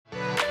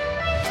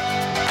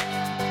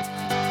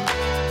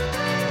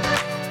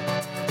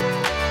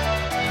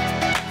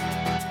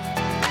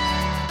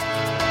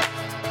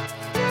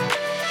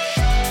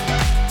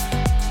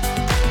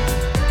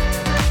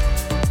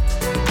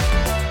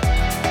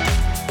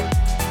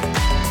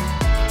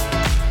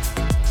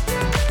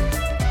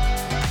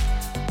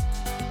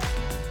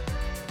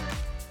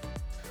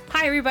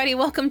everybody.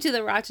 Welcome to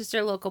the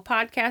Rochester Local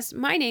Podcast.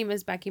 My name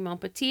is Becky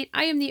Monpetit.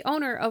 I am the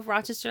owner of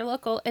Rochester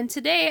Local, and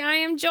today I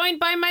am joined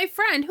by my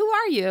friend. Who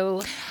are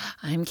you?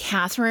 I'm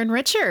Catharine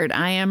Richert.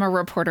 I am a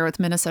reporter with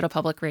Minnesota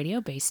Public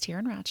Radio based here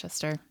in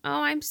Rochester.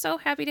 Oh, I'm so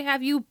happy to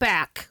have you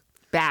back.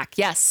 Back,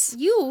 yes.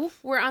 You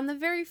were on the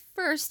very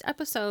first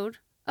episode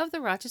of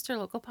the Rochester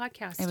Local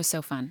Podcast. It was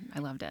so fun. I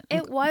loved it.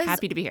 I'm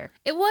happy to be here.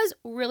 It was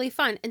really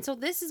fun. And so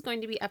this is going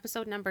to be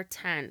episode number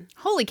 10.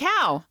 Holy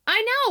cow.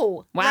 I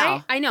know. Wow.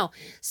 Right? I know.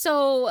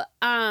 So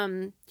you're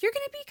going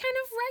to be kind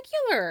of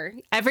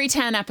regular. Every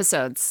 10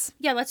 episodes.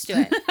 Yeah, let's do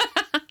it.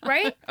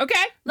 Right?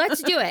 Okay.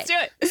 Let's do it. Let's do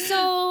it.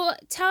 So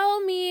tell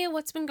me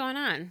what's been going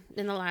on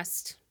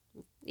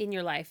in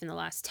your life in the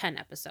last 10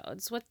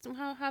 episodes.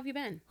 How have you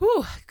been?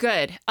 Whew,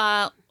 good.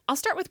 I'll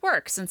start with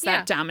work since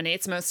that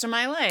dominates most of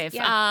my life.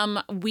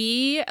 Yeah.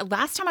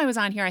 Last time I was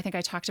on here, I think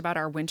I talked about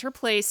our winter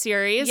play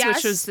series,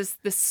 which was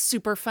this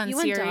super fun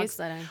series. You went dog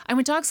sledding. I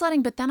went dog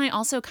sledding, but then I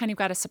also kind of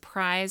got a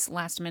surprise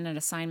last minute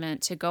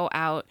assignment to go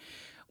out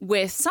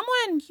with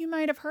someone you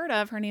might have heard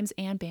of. Her name's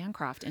Anne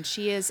Bancroft, and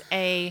she is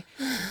a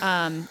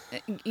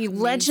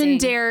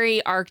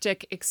legendary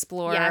Arctic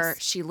explorer. Yes.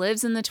 She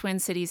lives in the Twin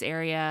Cities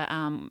area.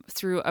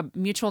 Through a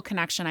mutual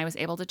connection, I was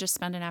able to just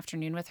spend an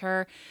afternoon with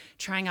her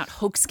trying out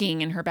hoax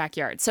skiing in her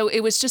backyard. So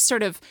it was just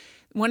sort of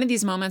one of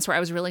these moments where I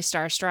was really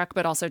starstruck,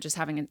 but also just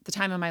having the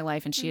time of my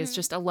life. And she is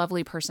just a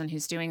lovely person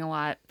who's doing a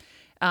lot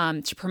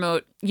to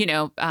promote,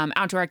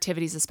 outdoor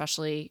activities,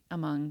 especially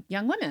among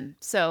young women.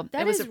 So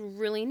that is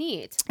really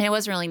neat. It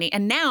was really neat.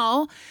 And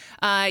now,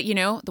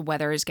 the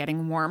weather is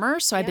getting warmer.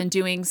 So I've been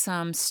doing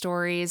some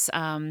stories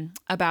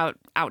about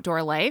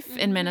outdoor life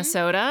in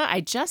Minnesota.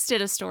 I just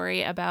did a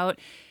story about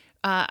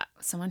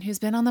someone who's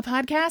been on the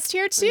podcast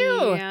here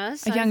too.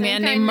 Yes, a young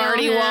man named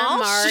Marty Walsh.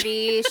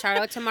 Marty, shout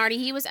out to Marty.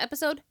 He was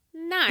episode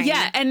 9.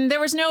 Yeah, and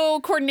there was no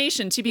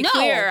coordination, to be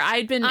clear.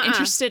 I'd been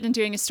interested in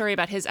doing a story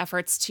about his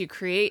efforts to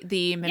create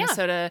the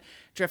Minnesota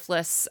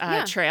Driftless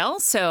Trail.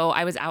 So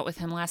I was out with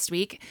him last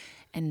week.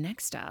 And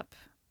next up,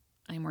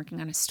 I'm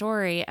working on a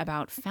story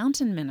about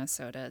Fountain,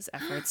 Minnesota's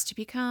efforts to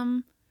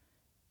become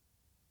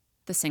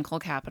the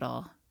sinkhole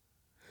capital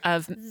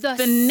of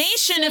the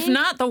nation, if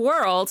not the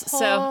world.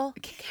 So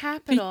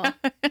capital.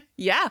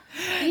 Yeah.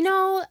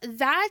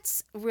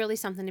 That's really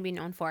something to be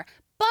known for.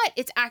 But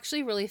it's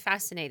actually really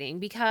fascinating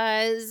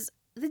because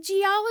the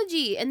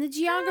geology and the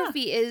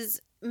geography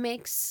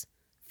makes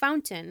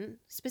Fountain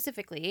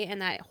specifically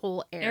and that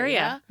whole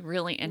area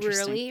really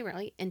interesting. Really,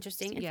 really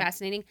interesting and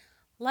fascinating,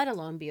 let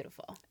alone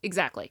beautiful.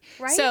 Exactly.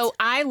 Right? So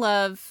I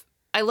love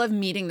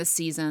meeting the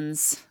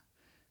seasons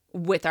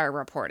with our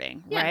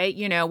reporting, right?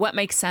 What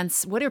makes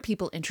sense? What are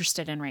people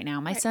interested in right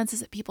now? My sense is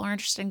that people are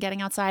interested in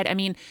getting outside. I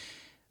mean,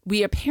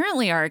 we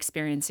apparently are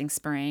experiencing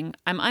spring.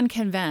 I'm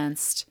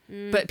unconvinced,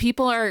 but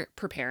people are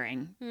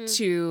preparing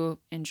to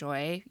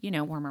enjoy,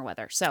 warmer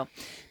weather. So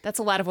that's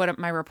a lot of what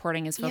my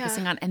reporting is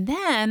focusing on. And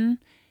then,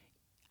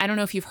 I don't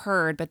know if you've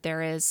heard, but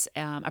there is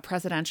a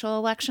presidential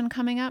election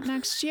coming up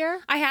next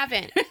year. I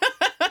haven't.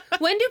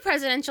 When do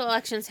presidential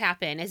elections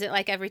happen? Is it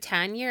like every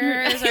 10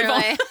 years or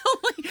like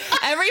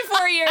every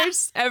 4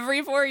 years?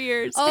 Every 4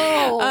 years.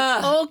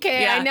 Oh,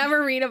 okay. Yeah. I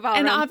never read about them.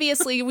 And them.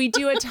 obviously, we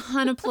do a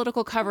ton of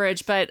political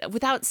coverage, but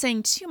without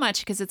saying too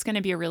much, because it's going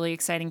to be a really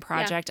exciting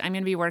project. I'm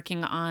going to be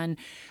working on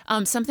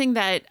something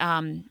that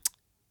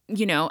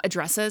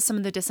addresses some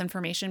of the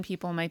disinformation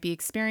people might be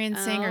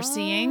experiencing or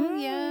seeing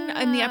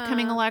in the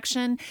upcoming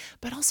election,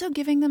 but also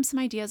giving them some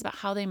ideas about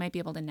how they might be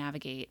able to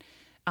navigate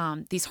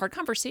these hard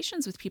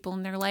conversations with people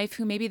in their life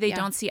who maybe they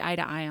don't see eye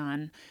to eye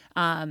on,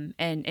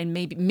 and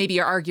maybe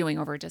are arguing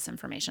over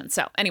disinformation.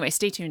 So anyway,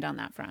 stay tuned on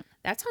that front.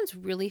 That sounds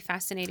really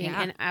fascinating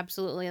and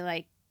absolutely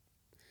like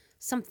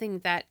something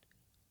that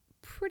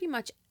pretty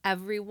much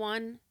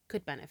everyone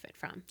could benefit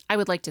from. I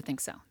would like to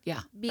think so.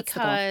 Yeah.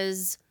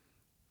 Because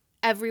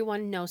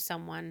everyone knows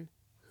someone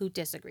who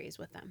disagrees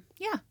with them.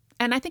 Yeah.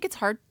 And I think it's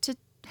hard to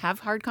have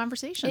hard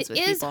conversations with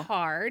people. It is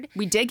hard.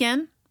 We dig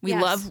in. We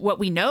love what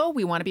we know.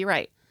 We want to be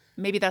right.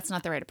 Maybe that's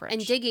not the right approach.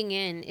 And digging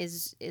in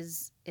is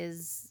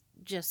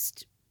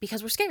just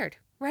because we're scared,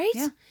 right?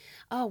 Yeah.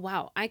 Oh,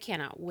 wow. I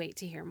cannot wait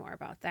to hear more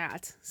about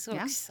that. So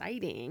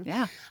exciting.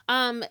 Yeah.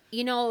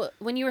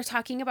 When you were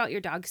talking about your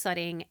dog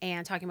sledding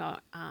and talking about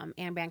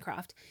Anne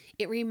Bancroft,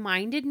 it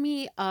reminded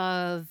me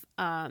of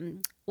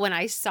when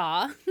I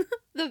saw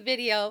the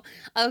video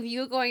of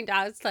you going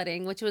dog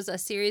sledding, which was a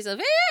series of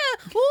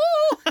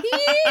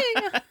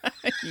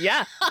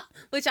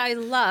which I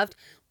loved.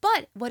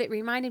 But what it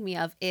reminded me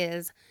of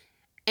is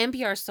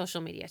NPR's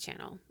social media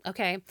channel.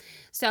 Okay.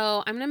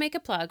 So I'm going to make a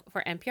plug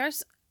for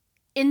NPR's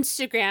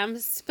Instagram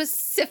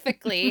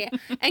specifically.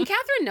 And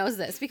Catherine knows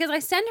this because I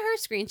send her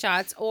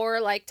screenshots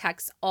or like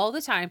texts all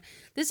the time.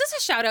 This is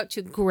a shout out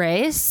to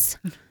Grace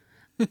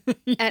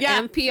at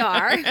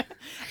NPR.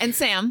 And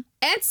Sam.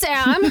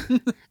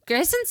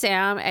 Grace and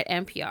Sam at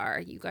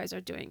NPR. You guys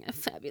are doing a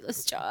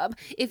fabulous job.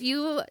 If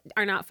you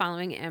are not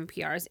following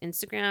NPR's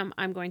Instagram,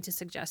 I'm going to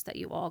suggest that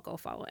you all go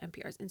follow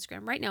NPR's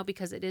Instagram right now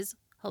because it is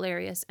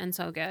hilarious and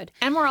so good.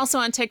 And we're also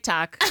on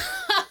TikTok.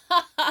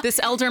 This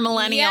elder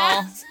millennial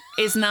Yes.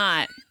 is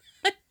not,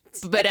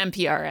 but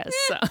NPR is.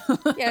 So.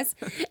 Yes.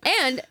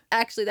 And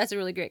actually, that's a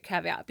really great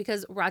caveat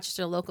because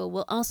Rochester Local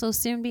will also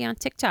soon be on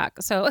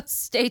TikTok. So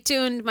stay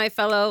tuned, my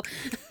fellow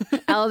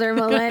elder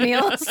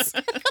millennials.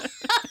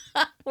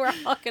 We're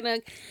all going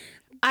to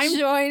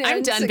join I'm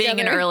in done being an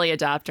together. early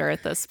adopter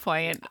at this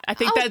point. I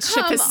think that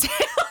ship has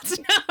sailed.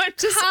 No, I'm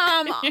just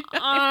Come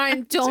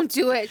on, don't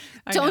do it.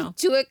 I know. Don't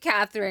do it,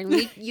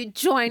 Catherine. You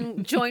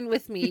join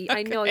with me.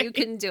 I know you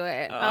can do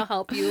it. I'll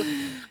help you.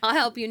 I'll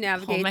help you Hold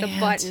navigate my the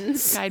hand.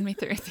 buttons. Guide me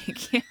through.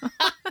 Thank you.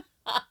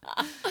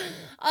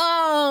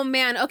 Oh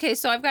man. Okay,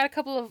 so I've got a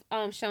couple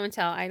of show and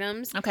tell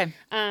items Okay.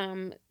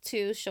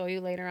 to show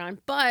you later on,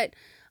 but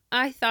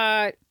I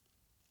thought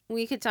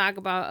we could talk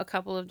about a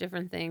couple of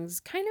different things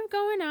kind of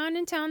going on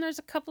in town. There's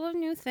a couple of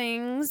new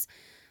things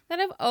that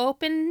have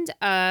opened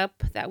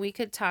up that we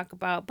could talk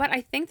about, but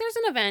I think there's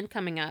an event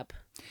coming up.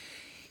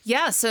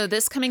 Yeah. So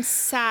this coming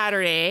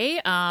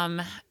Saturday,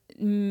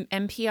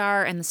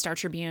 NPR and the Star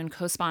Tribune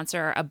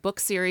co-sponsor a book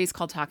series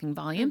called Talking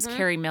Volumes.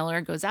 Carrie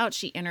Miller goes out.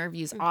 She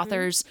interviews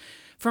authors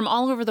from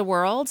all over the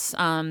world,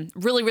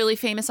 really, really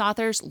famous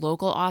authors,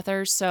 local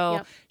authors.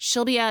 So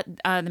she'll be at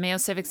the Mayo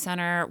Civic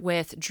Center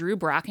with Drew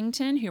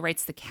Brockington, who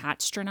writes the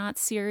Catstronaut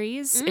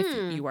series.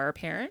 If you are a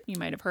parent, you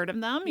might have heard of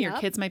them. Your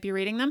kids might be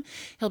reading them.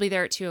 He'll be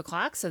there at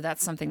 2:00. So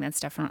that's something that's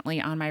definitely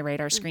on my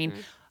radar screen.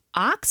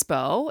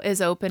 Oxbow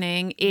is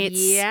opening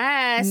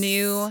its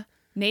new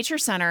nature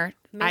center.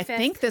 I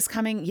think this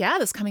coming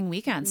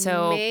weekend.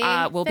 So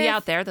we'll be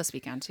out there this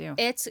weekend too.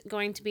 It's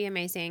going to be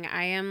amazing.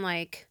 I am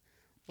like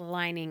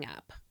lining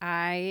up.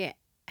 I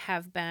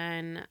have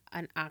been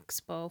an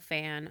Oxbow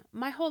fan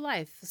my whole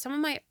life. Some of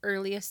my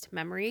earliest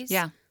memories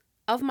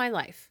of my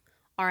life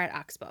are at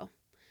Oxbow.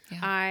 Yeah.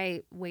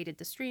 I waded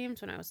the streams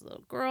when I was a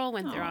little girl,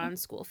 went there on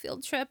school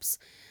field trips,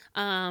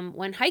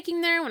 went hiking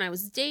there when I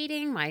was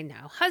dating my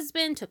now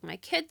husband, took my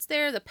kids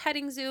there, the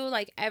petting zoo,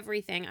 like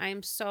everything. I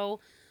am so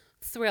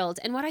thrilled.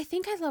 And what I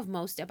think I love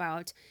most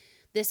about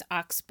this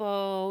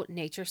Oxbow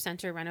Nature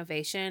Center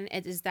renovation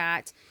is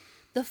that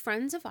the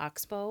Friends of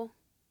Oxbow,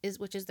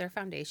 which is their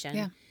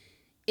foundation,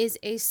 is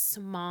a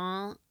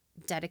small,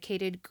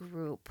 dedicated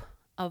group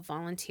of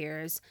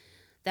volunteers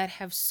that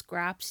have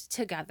scrapped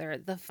together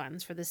the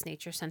funds for this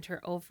nature center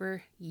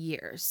over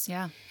years.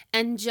 Yeah.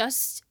 And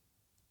just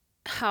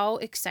how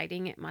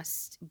exciting it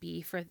must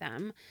be for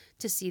them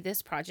to see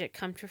this project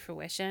come to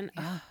fruition.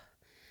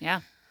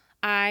 Yeah.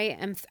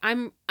 I'm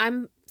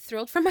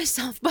thrilled for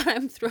myself, but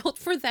I'm thrilled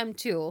for them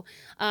too.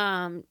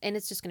 And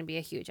it's just going to be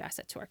a huge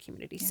asset to our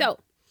community. Yeah. So,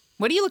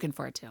 what are you looking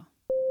forward to?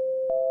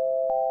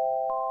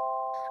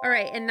 All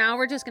right, and now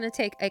we're just going to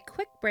take a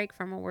quick break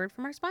from a word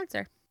from our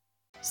sponsor.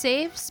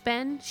 Save,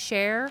 Spend,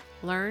 Share,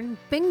 Learn,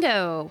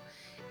 Bingo.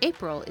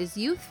 April is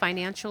Youth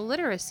Financial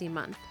Literacy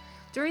Month.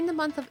 During the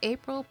month of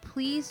April,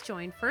 please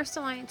join First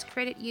Alliance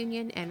Credit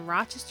Union and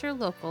Rochester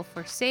Local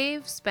for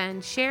Save,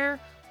 Spend, Share,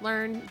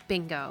 Learn,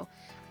 Bingo.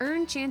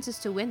 Earn chances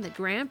to win the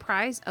grand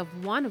prize of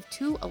one of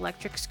 2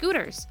 electric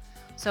scooters.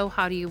 So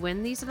how do you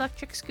win these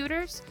electric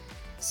scooters?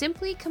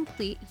 Simply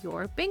complete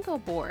your bingo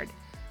board.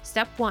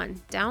 Step 1,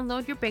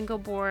 download your bingo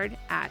board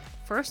at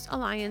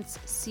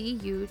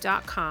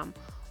firstalliancecu.com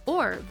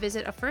or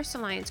visit a First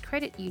Alliance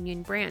Credit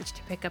Union branch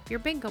to pick up your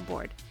bingo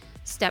board.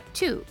 Step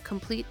 2,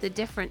 complete the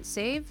different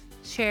save,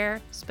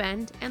 share,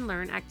 spend, and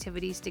learn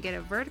activities to get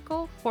a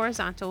vertical,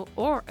 horizontal,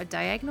 or a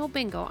diagonal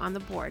bingo on the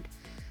board.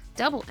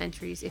 Double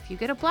entries if you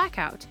get a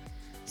blackout.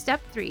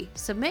 Step 3,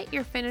 submit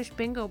your finished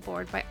bingo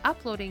board by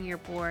uploading your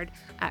board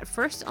at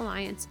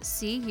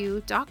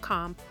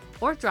firstalliancecu.com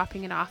or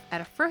dropping it off at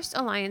a First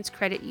Alliance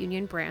Credit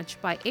Union branch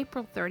by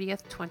April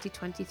 30th,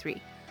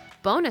 2023.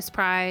 Bonus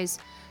prize!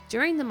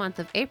 During the month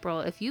of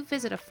April, if you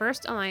visit a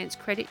First Alliance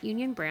Credit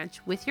Union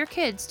branch with your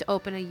kids to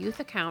open a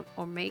youth account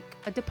or make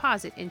a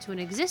deposit into an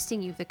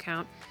existing youth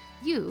account,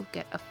 you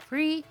get a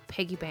free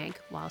piggy bank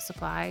while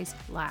supplies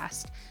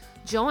last.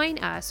 Join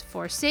us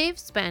for Save,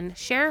 Spend,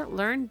 Share,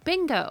 Learn,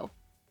 Bingo.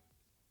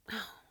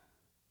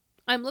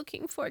 I'm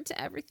looking forward to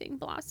everything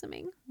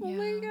blossoming. Oh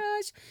my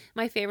gosh.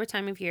 My favorite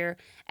time of year.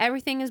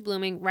 Everything is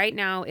blooming. Right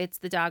now, it's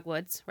the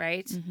dogwoods,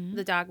 right?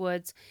 The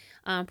dogwoods.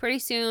 Pretty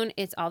soon,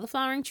 it's all the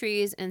flowering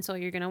trees. And so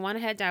you're going to want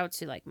to head out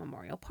to like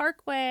Memorial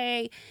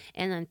Parkway.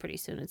 And then pretty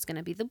soon, it's going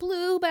to be the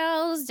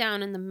bluebells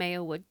down in the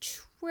Mayowood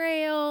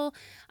Trail.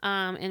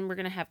 And we're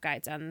going to have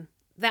guides on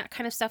that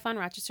kind of stuff on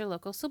Rochester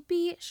Local. So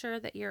be sure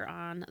that you're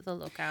on the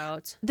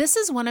lookout. This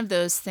is one of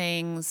those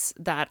things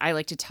that I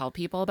like to tell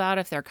people about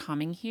if they're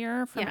coming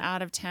here from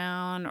out of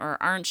town or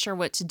aren't sure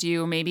what to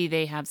do. Maybe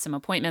they have some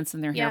appointments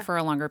and they're here for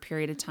a longer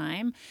period of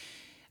time.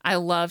 I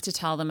love to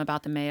tell them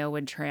about the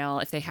Mayowood Trail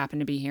if they happen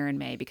to be here in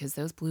May, because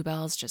those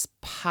bluebells just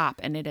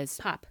pop, and it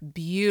is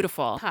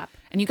beautiful.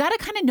 And you got to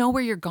kind of know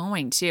where you're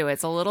going too.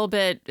 It's a little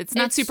bit, it's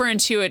not super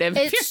intuitive.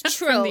 It's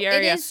true. From the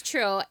area. It is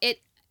true.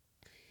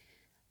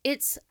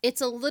 It's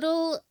a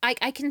little,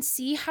 I can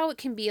see how it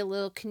can be a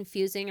little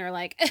confusing, or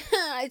like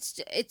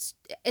it's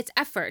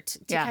effort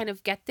to kind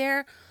of get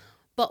there.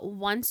 But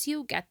once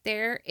you get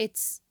there,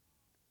 it's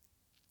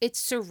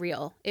it's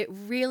surreal. It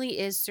really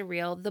is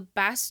surreal. The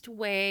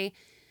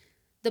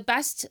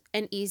best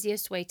and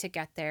easiest way to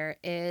get there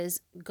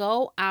is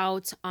go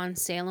out on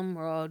Salem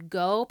Road,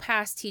 go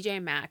past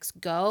TJ Maxx,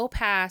 go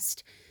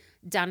past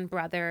Dunn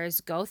Brothers,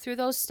 go through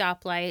those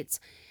stoplights,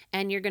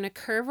 and you're going to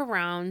curve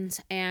around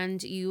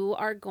and you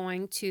are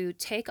going to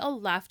take a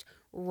left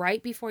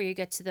right before you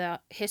get to the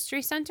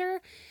History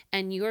Center,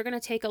 and you are going to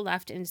take a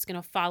left and it's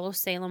going to follow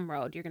Salem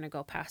Road. You're going to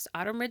go past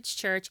Autumn Ridge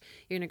Church.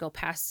 You're going to go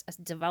past a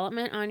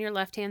development on your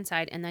left-hand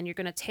side, and then you're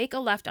going to take a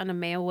left on a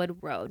Mayowood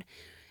Road,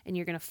 and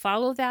you're going to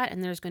follow that,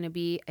 and there's going to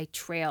be a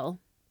trail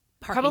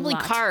parking Probably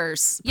lot.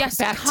 Cars. Yes,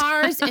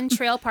 cars and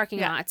trail parking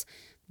lots.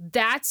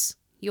 That's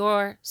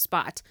your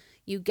spot.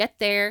 You get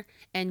there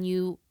and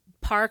you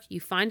park, you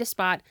find a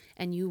spot,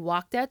 and you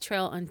walk that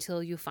trail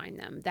until you find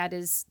them.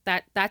 That's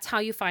how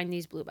you find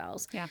these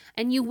bluebells. Yeah.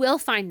 And you will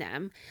find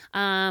them.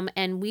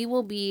 And we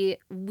will be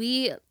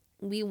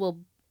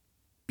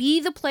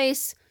the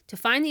place to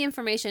find the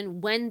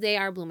information when they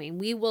are blooming.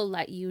 We will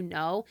let you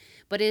know,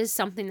 but it is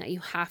something that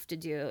you have to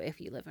do if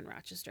you live in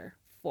Rochester,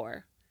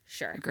 for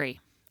sure. Agree.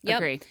 Yep.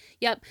 Agree.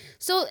 Yep.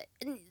 So,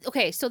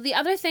 okay. So the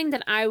other thing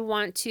that I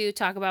want to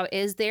talk about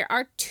is there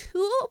are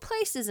 2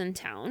 places in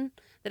town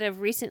that have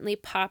recently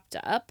popped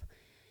up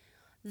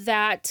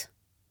that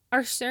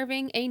are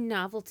serving a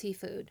novelty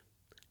food.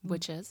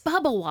 Which is?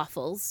 Bubble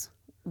waffles.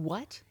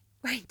 What?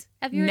 Right.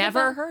 Have you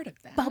Never heard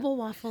of that? Bubble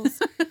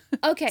waffles?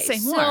 Okay. Say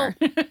more.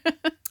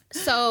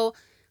 So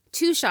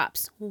 2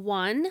 shops.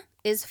 One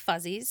is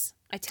Fuzzy's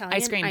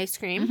Italian ice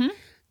cream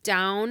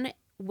down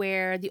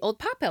where the old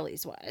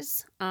Potbelly's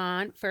was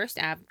on First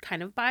Ave,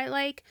 kind of by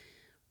like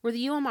where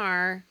the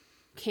UMR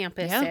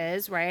campus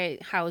is,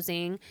 right?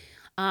 Housing,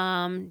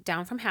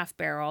 down from Half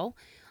Barrel.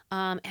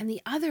 And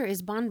the other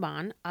is Bon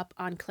Bon up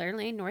on Clare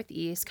Lane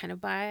Northeast, kind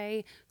of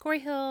by Corey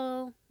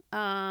Hill,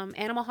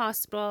 Animal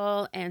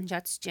Hospital, and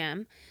Jets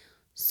Gym.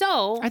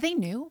 So Are they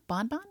new?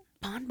 Bon Bon?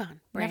 Bon Bon,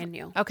 brand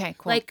new. Okay,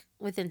 cool. Like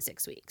within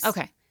 6 weeks.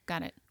 Okay,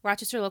 got it.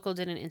 Rochester Local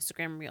did an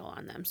Instagram reel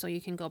on them, so you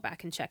can go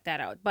back and check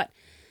that out. But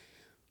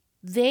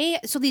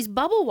so these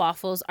bubble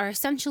waffles are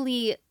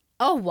essentially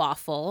a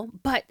waffle,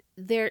 but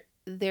they're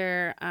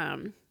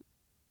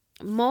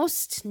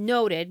most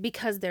noted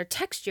because their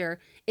texture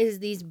is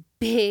these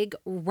big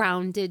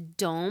rounded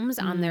domes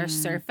on their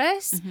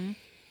surface,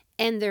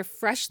 and they're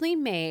freshly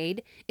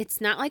made. It's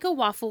not like a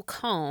waffle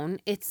cone.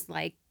 It's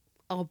like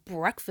a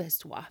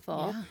breakfast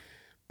waffle. Yeah.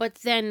 But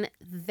then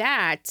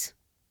that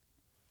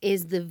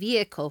is the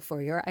vehicle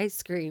for your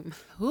ice cream.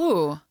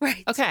 Ooh.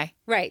 Right. Okay.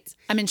 Right.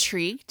 I'm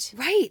intrigued.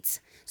 Right.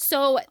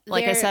 So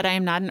Like I said, I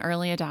am not an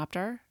early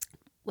adopter.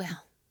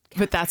 Well,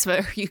 But that's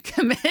where you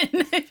come in.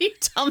 If you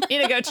tell me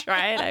to go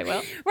try it, I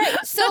will. right.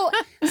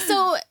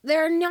 So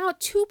there are now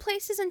 2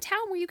 places in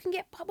town where you can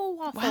get bubble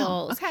waffles.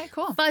 Wow. Okay,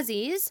 cool.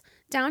 Fuzzy's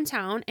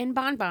downtown and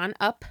Bon Bon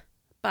up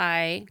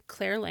by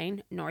Clare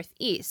Lane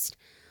Northeast.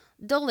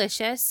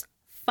 Delicious,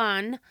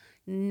 fun,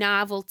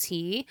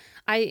 novelty.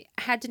 I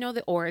had to know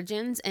the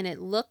origins, and it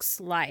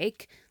looks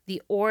like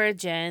the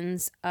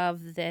origins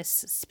of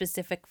this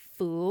specific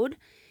food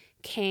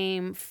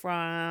came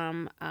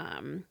from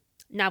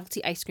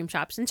novelty ice cream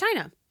shops in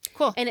China.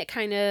 Cool. And it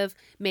kind of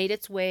made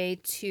its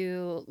way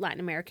to Latin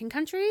American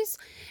countries.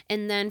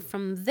 And then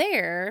from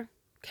there,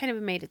 kind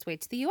of made its way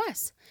to the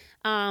U.S.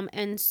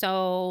 And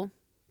so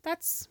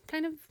that's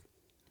kind of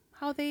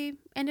how they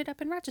ended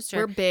up in Rochester.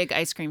 We're big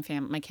ice cream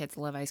fan. My kids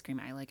love ice cream.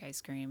 I like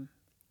ice cream.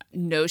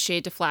 No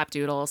shade to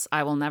flapdoodles.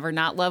 I will never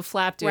not love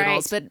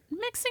flapdoodles, but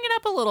mixing it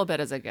up a little bit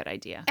is a good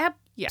idea.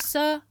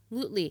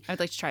 Absolutely. I'd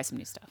like to try some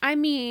new stuff. I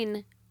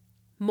mean,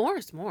 more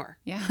is more.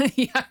 Yeah.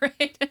 Yeah,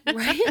 right.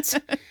 Right?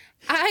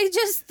 I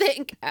just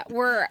think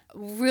we're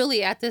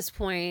really at this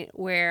point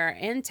where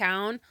in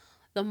town,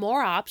 the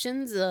more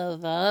options,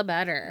 the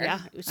better. Yeah,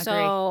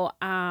 so,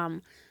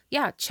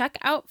 check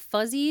out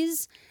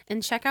Fuzzy's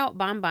and check out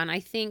Bon Bon.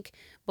 I think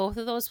both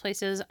of those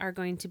places are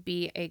going to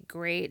be a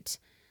great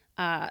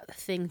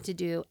thing to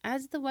do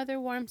as the weather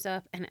warms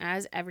up and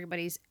as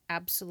everybody's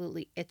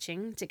absolutely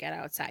itching to get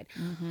outside.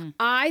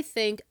 I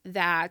think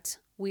that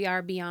we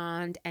are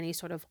beyond any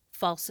sort of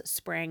false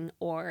spring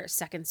or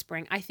second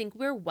spring. I think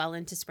we're well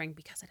into spring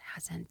because it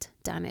hasn't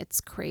done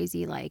its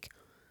crazy like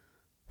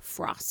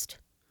frost.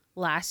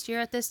 Last year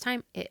at this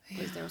time,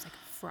 there was like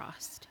a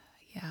frost.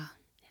 Yeah.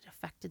 It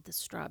affected the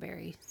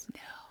strawberries.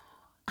 No.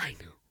 I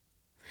know.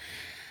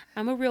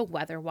 I'm a real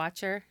weather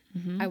watcher.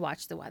 I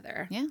watch the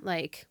weather. Yeah.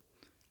 Like,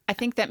 I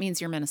think that means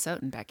you're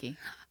Minnesotan, Becky.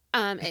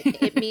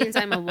 it means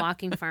I'm a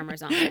walking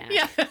farmer's almanac.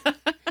 Yeah.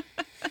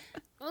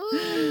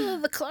 Ooh,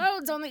 the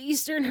clouds on the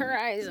eastern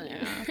horizon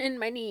in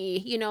my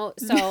knee,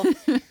 So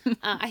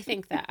I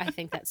think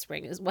that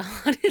spring is well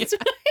on its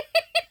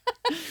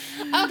way.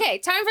 Okay,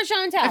 time for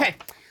show and tell. Okay.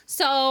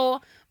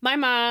 So my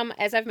mom,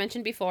 as I've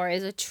mentioned before,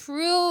 is a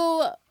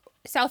true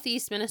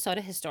Southeast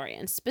Minnesota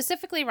historian,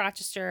 specifically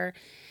Rochester.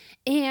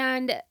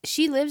 And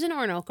she lives in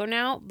Orinoco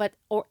now, but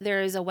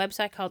there is a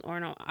website called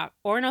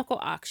Orinoco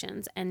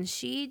Auctions, and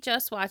she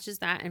just watches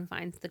that and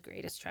finds the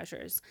greatest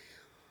treasures.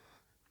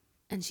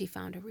 And she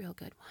found a real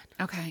good one.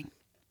 Okay.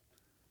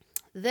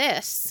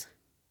 This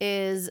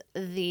is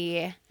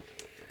the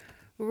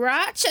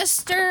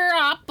Rochester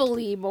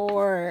Monopoly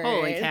board.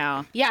 Holy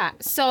cow. Yeah,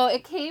 so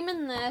it came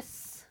in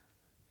this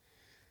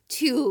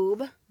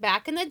tube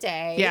back in the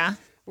day. Yeah.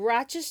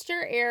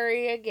 Rochester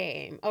area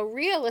game, a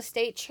real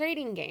estate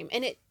trading game.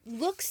 And it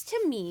looks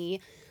to me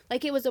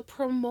like it was a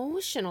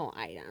promotional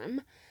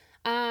item.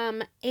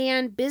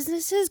 And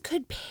businesses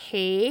could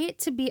pay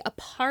to be a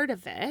part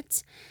of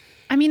it.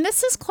 I mean,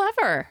 this is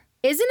clever.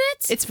 Isn't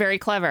it? It's very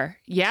clever.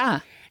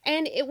 Yeah.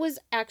 And it was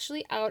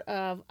actually out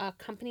of a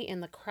company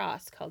in La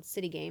Crosse called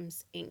City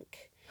Games Inc.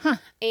 Huh.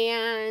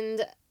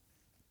 And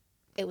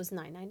it was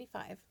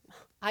 $9.95.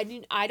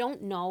 I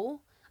don't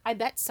know. I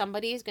bet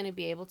somebody is going to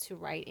be able to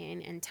write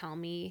in and tell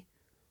me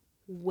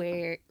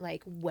where,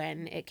 like,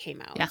 when it came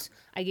out. Yeah.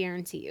 I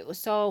guarantee you.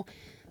 So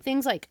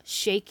things like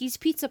Shakey's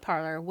Pizza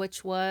Parlor,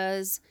 which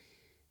was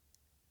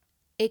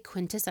a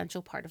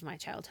quintessential part of my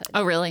childhood.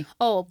 Oh, really?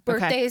 Oh,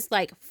 birthdays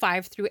like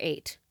 5 through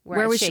 8.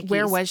 Where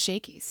was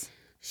Shakey's?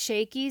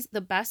 Shakey's,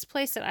 the best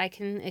place that I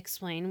can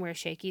explain where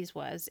Shakey's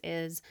was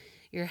is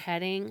you're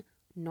heading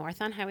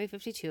north on Highway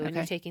 52 and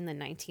you're taking the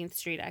 19th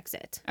Street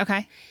exit.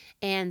 Okay.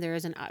 And there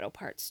is an auto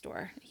parts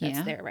store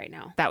that's there right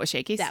now. That was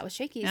Shakey's? That was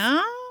Shakey's.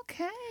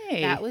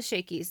 Okay. That was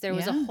Shakey's. There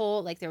was a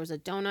whole, like, there was a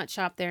donut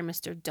shop there,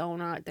 Mr.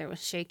 Donut. There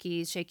was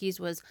Shakey's. Shakey's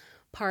was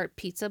part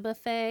pizza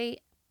buffet,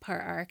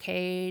 part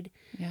arcade,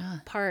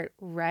 part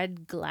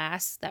red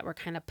glass that were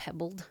kind of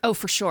pebbled. Oh,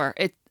 for sure.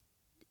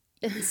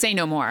 Say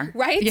no more.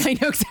 Right? Yeah, I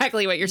know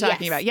exactly what you're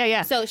talking about. Yeah,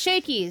 yeah. So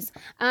Shakey's,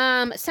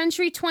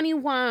 Century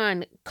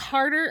 21,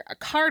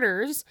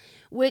 Carter's,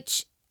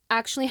 which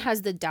actually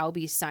has the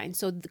Dalby's sign.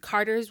 So the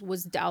Carter's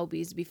was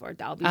Dalby's before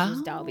Dalby's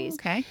was Dalby's.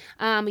 Okay.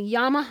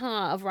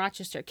 Yamaha of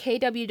Rochester,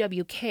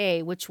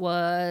 KWWK, which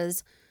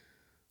was,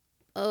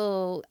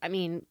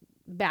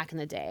 back in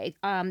the day.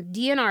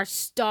 DNR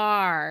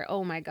Star.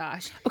 Oh my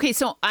gosh. Okay,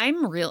 so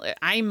I'm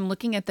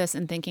looking at this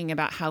and thinking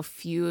about how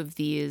few of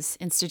these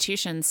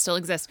institutions still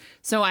exist.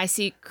 So I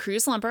see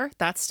Cruise Lumber,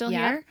 that's still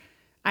here.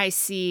 I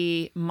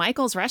see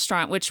Michael's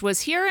Restaurant, which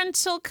was here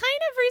until kind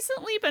of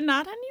recently, but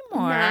not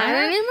anymore. Not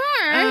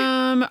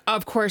anymore.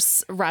 Of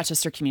course,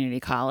 Rochester Community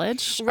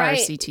College, Right.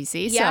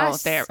 RCTC.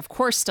 Yes. So they're, of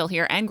course, still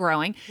here and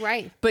growing.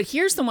 Right. But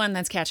here's the one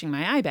that's catching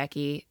my eye,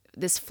 Becky.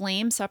 This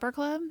Flame Supper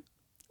Club.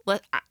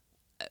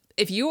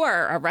 If you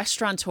are a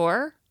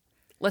restaurateur,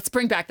 let's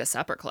bring back the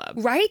supper club.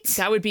 Right?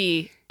 That would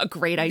be a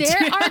great idea.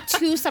 There are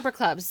 2 supper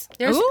clubs.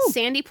 There's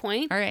Sandy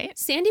Point. All right.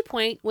 Sandy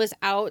Point was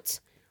out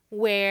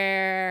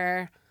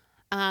where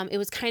it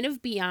was kind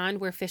of beyond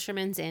where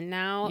Fisherman's Inn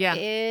now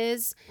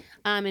is.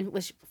 And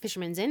which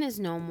Fisherman's Inn is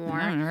no more.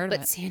 I haven't heard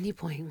of it. Sandy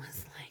Point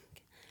was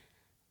like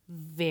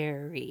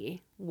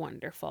very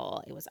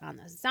wonderful. It was on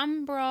the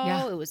Zumbro.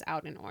 Yeah. It was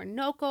out in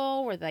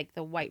Orinoco where like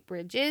the White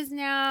Bridge is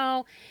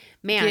now.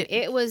 Man,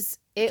 it was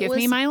Give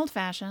me my old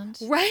fashioned.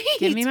 Right.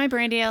 Give me my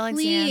brandy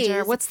Alexander.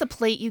 Please. What's the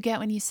plate you get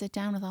when you sit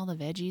down with all the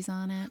veggies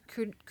on it?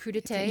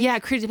 Crudité. Yeah,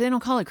 crudité. They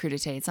don't call it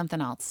crudité. It's something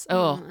else.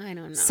 Oh, I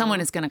don't know.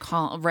 Someone is going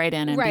to write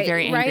in and be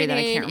very angry that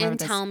I can't remember and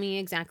this. tell me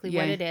exactly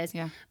what it is.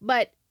 Yeah.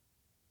 But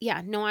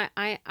yeah, no,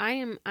 I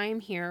am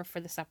here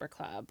for the supper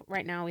club.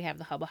 Right now we have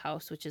the Hubble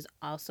House, which is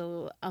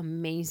also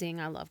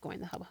amazing. I love going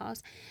to the Hubble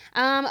House.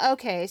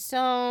 Okay,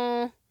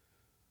 so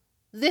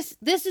this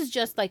is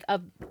just like a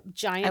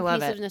giant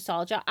piece of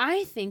nostalgia.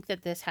 I think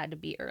that this had to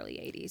be early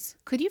 80s.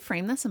 Could you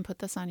frame this and put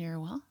this on your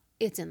wall?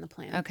 It's in the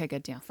plan. Okay,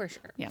 good deal. For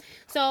sure. Yeah.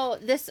 So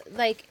this,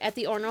 like at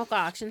the Orinoco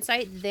auction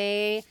site,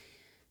 they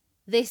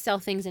sell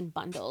things in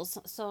bundles.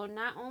 So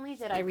not only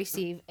did I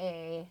receive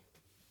a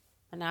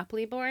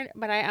Monopoly board,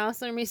 but I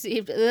also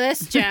received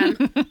this gem.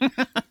 Isn't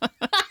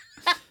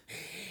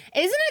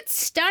it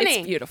stunning?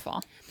 It's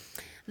beautiful.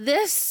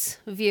 This,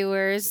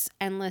 viewers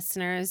and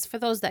listeners, for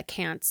those that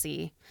can't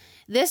see,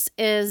 this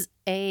is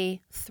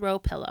a throw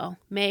pillow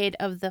made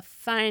of the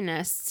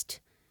finest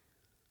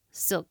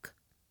silk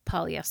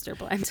polyester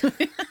blend.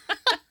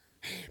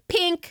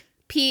 Pink,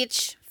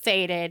 peach,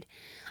 faded,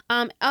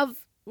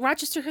 of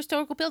Rochester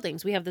historical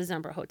buildings. We have the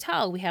Zumbro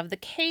Hotel, we have the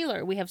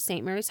Kahler, we have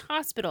St. Mary's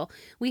Hospital,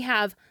 we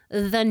have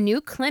the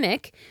new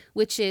clinic,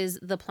 which is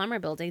the Plummer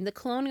Building, the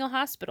Colonial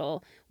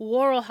Hospital,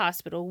 Worrell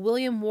Hospital,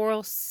 William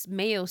Worrell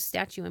Mayo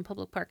statue in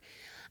Public Park.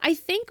 I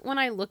think when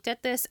I looked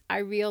at this, I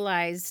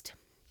realized,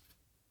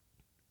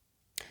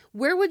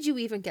 where would you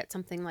even get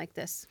something like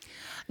this?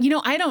 You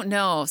know, I don't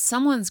know.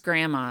 Someone's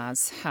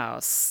grandma's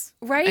house.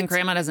 Right. And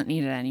grandma doesn't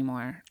need it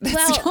anymore.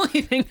 That's the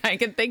only thing I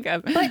can think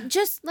of. But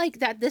just like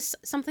that,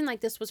 something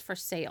like this was for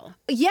sale.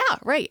 Yeah,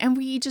 right. And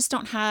we just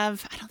don't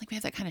have, I don't think we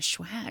have that kind of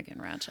swag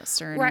in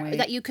Rochester. Right,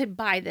 that you could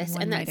buy this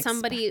and that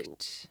somebody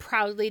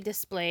proudly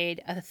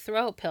displayed a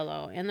throw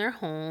pillow in their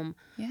home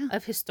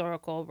of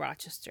historical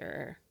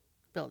Rochester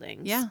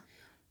buildings. Yeah.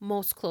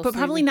 Most closely. But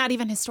probably not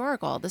even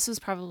historical. This was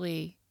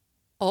probably...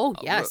 Oh,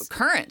 yes.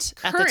 Current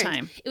at the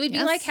time. It would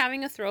be like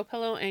having a throw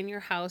pillow in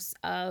your house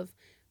of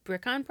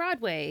Brick on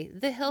Broadway,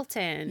 the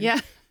Hilton,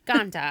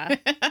 Ganda.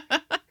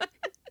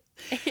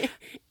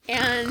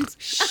 And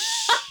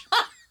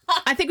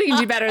I think we can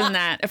do better than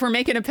that. If we're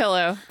making a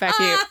pillow,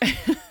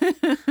 Becky,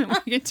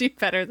 We can do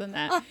better than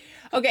that.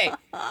 Okay.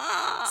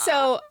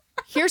 So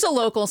here's a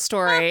local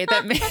story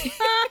that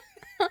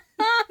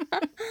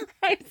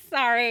I'm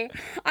sorry.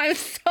 I'm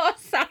so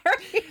sorry.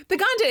 The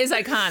Gonda is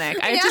iconic.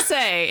 I have to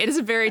say, it is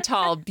a very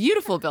tall,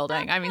 beautiful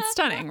building. I mean,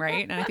 stunning,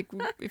 right? And I think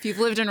if you've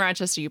lived in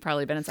Rochester, you've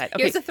probably been inside.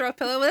 Okay. Here's a throw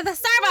pillow with a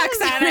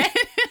Starbucks on it.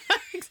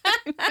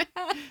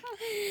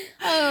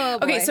 Oh,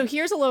 boy. Okay, so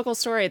here's a local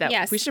story that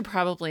Yes. we should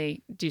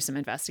probably do some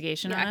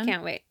investigation on. I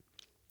can't wait.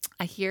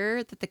 I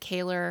hear that the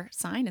Kahler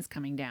sign is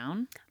coming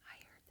down.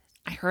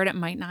 I heard it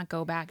might not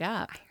go back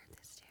up. I heard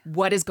this too.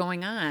 What is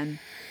going on?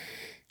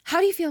 How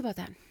do you feel about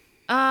that?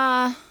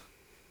 I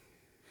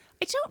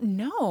don't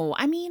know.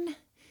 I mean,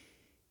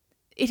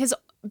 it has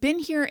been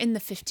here in the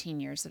 15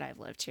 years that I've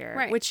lived here,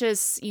 Right. which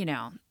is,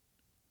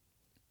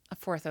 a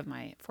fourth of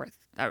my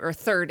or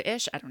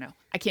third-ish. I don't know.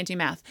 I can't do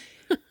math.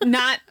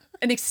 Not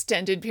an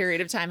extended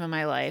period of time in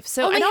my life.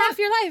 So Only I don't half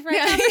your life,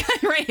 right?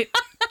 Yeah, right.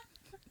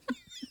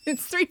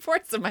 It's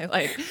 3/4 of my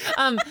life.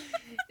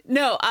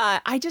 No,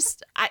 I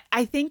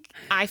think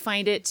I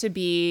find it to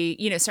be,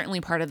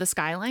 certainly part of the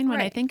skyline when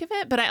I Right. think of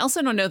it, but I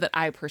also don't know that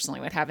I personally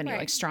would have any Right.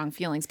 like strong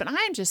feelings, but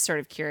I'm just sort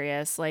of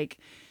curious, like,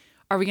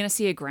 are we going to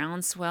see a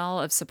groundswell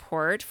of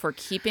support for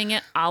keeping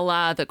it a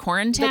la the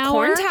Corn Tower? The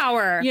Corn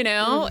Tower.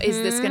 Is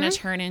this going to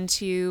turn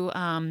into,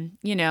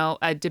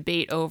 a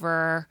debate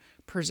over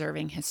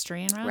preserving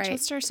history in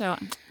Rochester? Right. So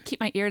keep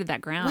my ear to that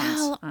ground.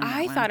 Well, on that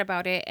I one. thought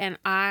about it, and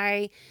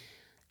I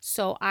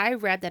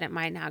read that it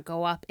might not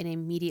go up, and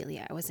immediately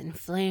I was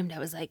inflamed. I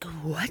was like,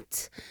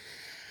 what?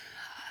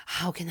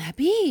 How can that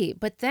be?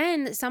 But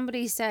then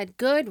somebody said,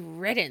 good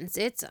riddance.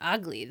 It's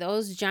ugly.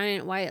 Those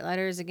giant white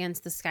letters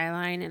against the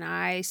skyline. And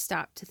I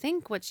stopped to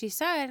think what she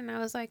said, and I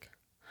was like,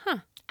 huh.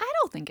 I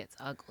don't think it's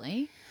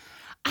ugly.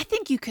 I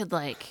think you could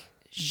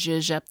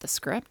zhuzh up the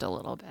script a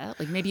little bit.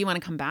 Like maybe you want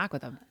to come back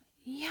with a...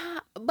 Yeah,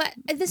 but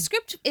the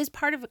script is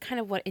part of kind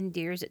of what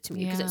endears it to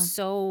me because Yeah. it's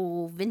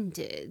so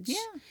vintage. Yeah.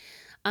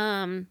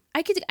 I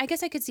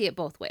guess I could see it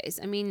both ways.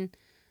 I mean,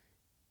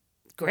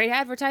 great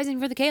advertising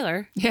for the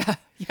Kahler, Yeah.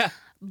 Yeah.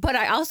 but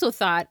I also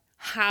thought,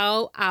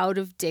 how out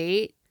of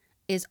date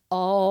is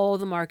all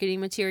the marketing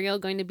material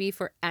going to be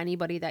for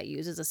anybody that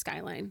uses a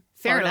skyline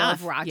Fair photo enough.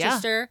 of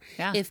Rochester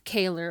Yeah. if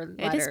Kahler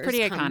It letters is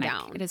pretty come iconic.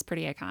 down? It is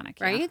pretty iconic.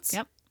 yeah. Right?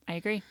 Yep. I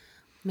agree.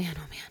 Man,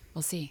 oh man.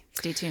 We'll see.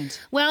 Stay tuned.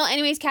 Well,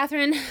 anyways,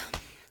 Catherine,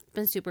 it's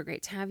been super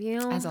great to have you.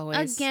 As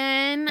always.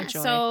 Again. A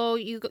joy. So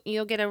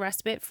you'll get a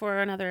respite for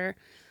another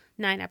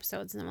 9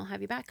 episodes, and then we'll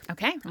have you back.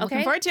 Okay. I'm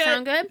looking forward to it.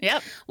 Sound good?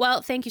 Yep.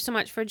 Well, thank you so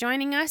much for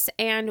joining us,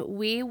 and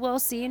we will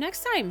see you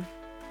next time.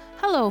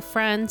 Hello,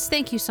 friends.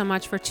 Thank you so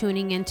much for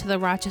tuning in to the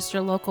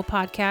Rochester Local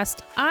Podcast.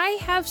 I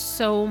have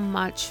so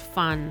much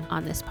fun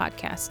on this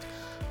podcast.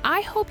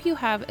 I hope you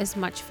have as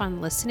much fun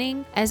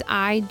listening as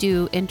I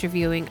do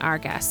interviewing our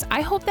guests.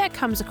 I hope that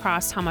comes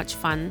across how much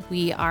fun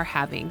we are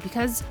having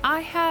because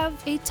I have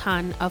a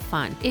ton of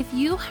fun. If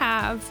you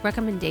have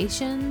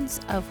recommendations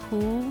of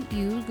who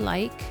you'd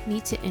like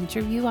me to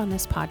interview on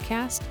this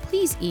podcast,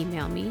 please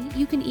email me.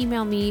 You can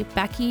email me,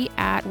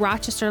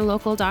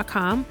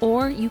 Becky@rochesterlocal.com,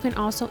 or you can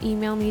also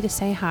email me to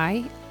say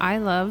hi. I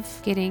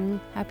love getting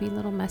happy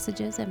little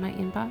messages in my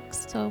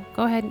inbox. So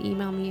go ahead and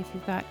email me if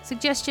you've got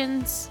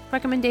suggestions,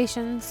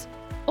 recommendations,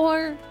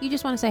 or you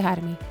just want to say hi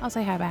to me. I'll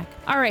say hi back.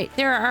 All right.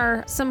 There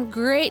are some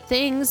great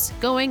things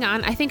going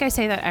on. I think I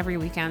say that every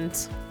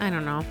weekend. I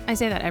don't know. I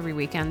say that every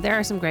weekend. There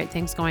are some great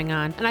things going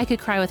on. And I could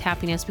cry with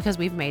happiness because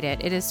we've made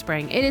it. It is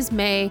spring. It is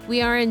May.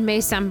 We are in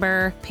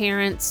Maycember.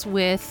 Parents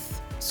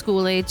with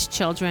school-age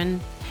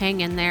children,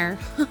 hang in there.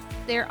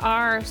 There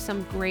are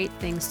some great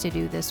things to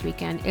do this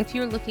weekend if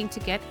you're looking to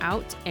get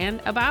out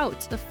and about.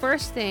 The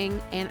first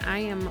thing, and I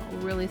am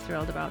really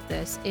thrilled about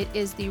this, it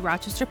is the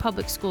Rochester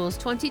Public Schools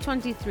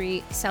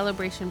 2023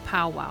 Celebration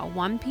Powwow,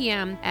 1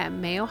 p.m. at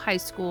Mayo High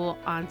School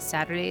on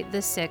Saturday the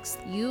 6th.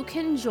 You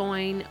can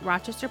join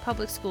Rochester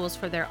Public Schools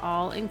for their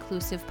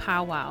all-inclusive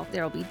powwow.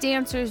 There will be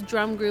dancers,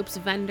 drum groups,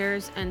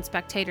 vendors, and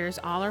spectators.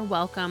 All are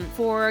welcome.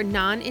 For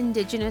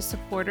non-Indigenous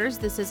supporters,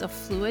 this is a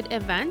fluid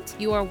event.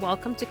 You are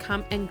welcome to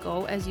come and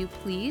go as you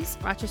please.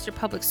 Rochester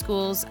Public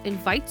Schools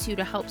invites you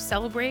to help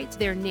celebrate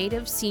their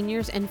Native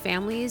seniors and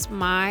families.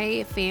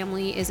 My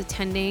family is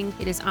attending.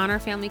 It is on our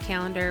family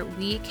calendar.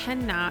 We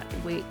cannot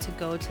wait to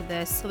go to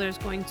this. So there's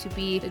going to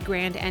be the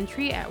grand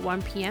entry at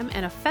 1 p.m.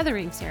 and a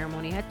feathering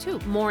ceremony at 2.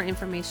 More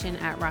information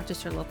at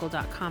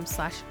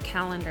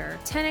rochesterlocal.com/calendar.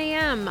 10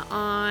 a.m.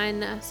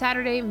 on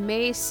Saturday,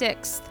 May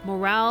 6th,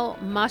 Morel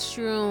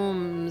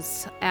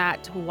Mushrooms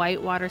at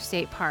Whitewater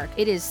State Park.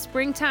 It is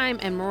springtime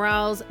and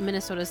Morel's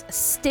Minnesota's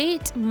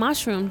state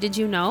mushroom. Did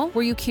you know?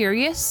 Were you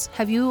curious?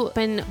 Have you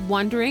been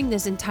wondering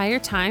this entire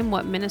time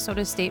what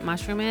Minnesota's state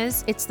mushroom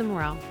is? It's the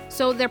morel.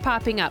 So they're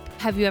popping up.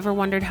 Have you ever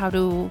wondered how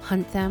to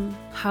hunt them?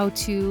 how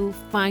to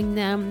find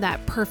them,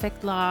 that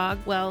perfect log.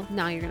 Well,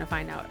 now you're going to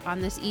find out.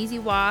 On this easy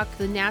walk,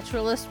 the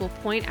naturalist will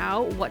point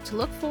out what to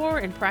look for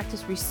and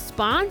practice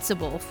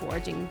responsible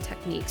foraging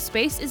techniques.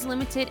 Space is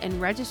limited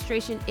and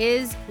registration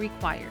is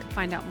required.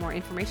 Find out more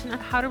information on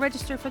how to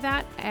register for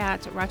that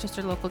at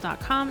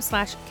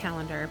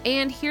rochesterlocal.com/calendar.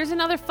 And here's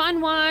another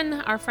fun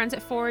one. Our friends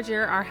at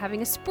Forager are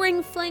having a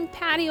spring fling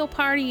patio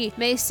party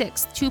May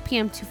 6th, 2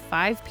 p.m. to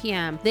 5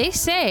 p.m. They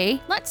say,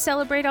 let's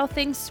celebrate all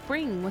things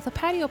spring with a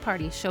patio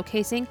party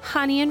showcasing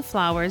honey and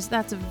flowers.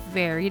 That's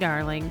very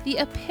darling. The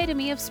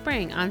epitome of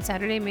spring on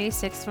Saturday, May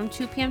 6th from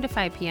 2 p.m. to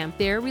 5 p.m.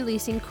 They're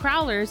releasing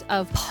crowlers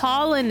of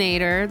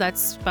pollinator,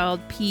 that's spelled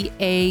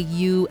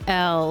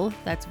P-A-U-L,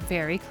 that's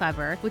very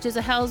clever, which is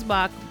a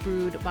Hellsbach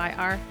brewed by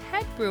our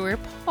head brewer,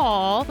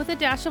 Paul, with a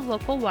dash of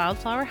local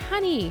wildflower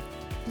honey.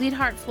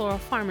 Bleedheart Floral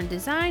Farm and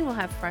Design will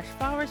have fresh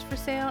flowers for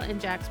sale, and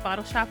Jack's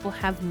Bottle Shop will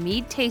have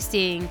mead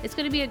tasting. It's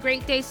going to be a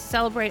great day to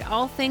celebrate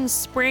all things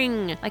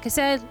spring. Like I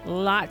said,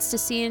 lots to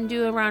see and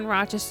do around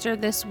Rochester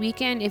this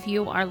weekend. If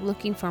you are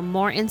looking for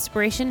more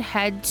inspiration,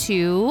 head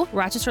to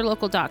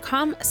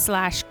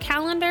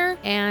rochesterlocal.com/calendar.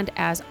 And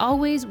as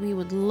always, we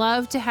would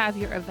love to have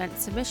your event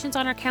submissions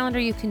on our calendar.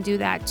 You can do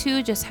that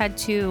too. Just head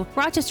to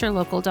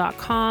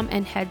rochesterlocal.com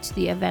and head to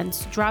the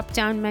events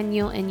drop-down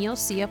menu, and you'll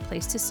see a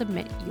place to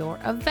submit your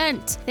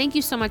event. Thank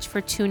you so much for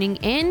tuning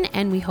in,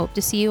 and we hope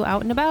to see you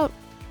out and about.